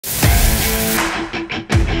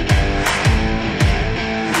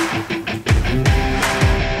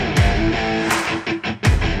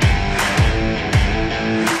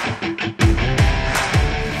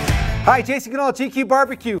Hi, Jason Goodall,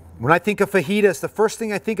 gquebbq. When I think of fajitas, the first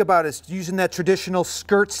thing I think about is using that traditional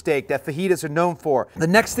skirt steak that fajitas are known for. The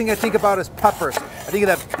next thing I think about is peppers. I think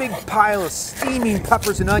of that big pile of steaming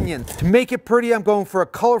peppers and onions. To make it pretty, I'm going for a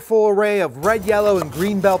colorful array of red, yellow, and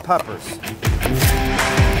green bell peppers.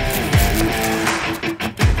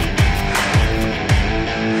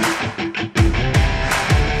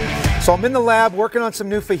 So I'm in the lab working on some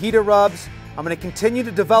new fajita rubs. I'm going to continue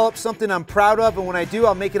to develop something I'm proud of, and when I do,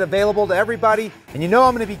 I'll make it available to everybody. And you know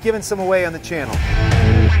I'm going to be giving some away on the channel.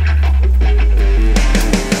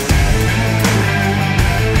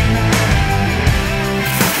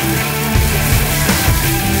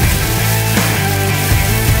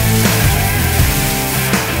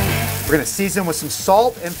 We're going to season with some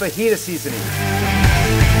salt and fajita seasoning.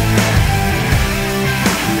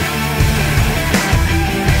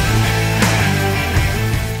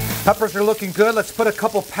 Peppers are looking good. Let's put a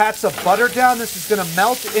couple pats of butter down. This is going to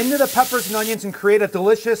melt into the peppers and onions and create a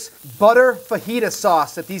delicious butter fajita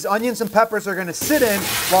sauce that these onions and peppers are going to sit in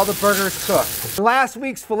while the burgers cook. In last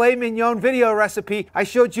week's filet mignon video recipe, I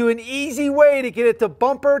showed you an easy way to get it to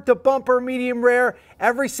bumper medium rare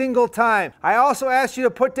every single time. I also asked you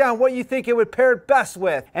to put down what you think it would pair best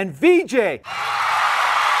with. And VJ,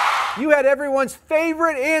 you had everyone's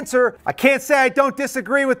favorite answer. I can't say I don't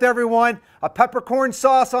disagree with everyone. A peppercorn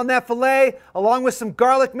sauce on that filet, along with some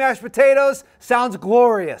garlic mashed potatoes, sounds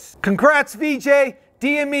glorious. Congrats, VJ.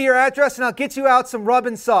 DM me your address and I'll get you out some rub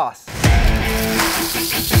and sauce.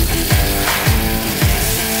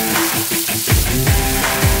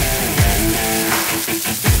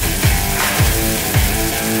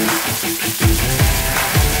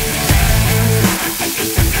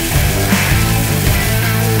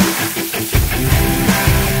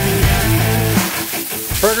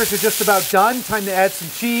 Burgers are just about done. Time to add some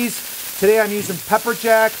cheese. Today I'm using pepper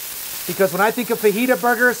jack because when I think of fajita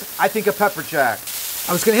burgers, I think of pepper jack.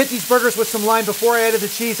 I was going to hit these burgers with some lime before I added the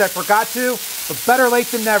cheese. I forgot to, but better late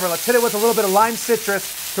than never. Let's hit it with a little bit of lime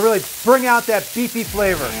citrus to really bring out that beefy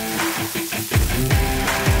flavor.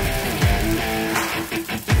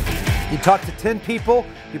 You talk to 10 people,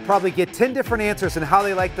 you probably get 10 different answers on how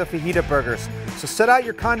they like the fajita burgers. So set out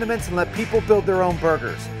your condiments and let people build their own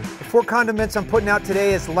burgers. The 4 condiments I'm putting out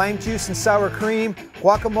today is lime juice and sour cream,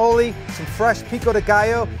 guacamole, some fresh Pico de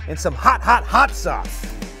Gallo, and some hot sauce.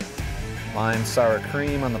 Lime sour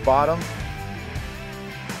cream on the bottom.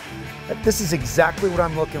 This is exactly what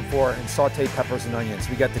I'm looking for in sauteed peppers and onions.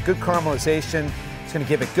 We got the good caramelization. It's going to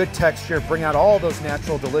give it good texture, bring out all those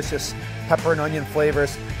natural, delicious pepper and onion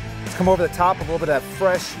flavors. Let's come over the top with a little bit of that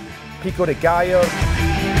fresh Pico de Gallo.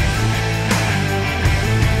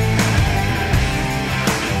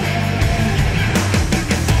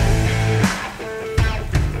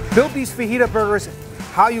 Build these fajita burgers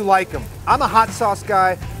how you like them. I'm a hot sauce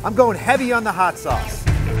guy. I'm going heavy on the hot sauce.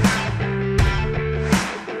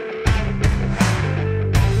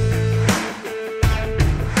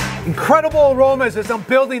 Incredible aromas as I'm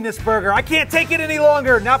building this burger. I can't take it any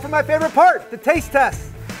longer. Now for my favorite part, the taste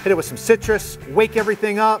test. Hit it with some citrus, wake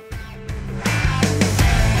everything up.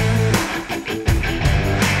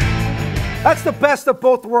 That's the best of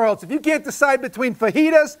both worlds. If you can't decide between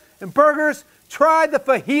fajitas and burgers, try the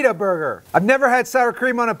fajita burger. I've never had sour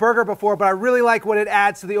cream on a burger before, but I really like what it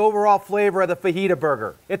adds to the overall flavor of the fajita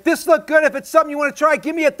burger. If this looked good, if it's something you want to try,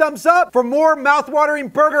 give me a thumbs up. For more mouth-watering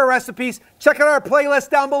burger recipes, check out our playlist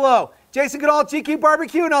down below. Jason Goodall,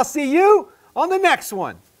 gquebbq, and I'll see you on the next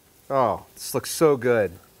one. Oh, this looks so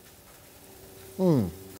good.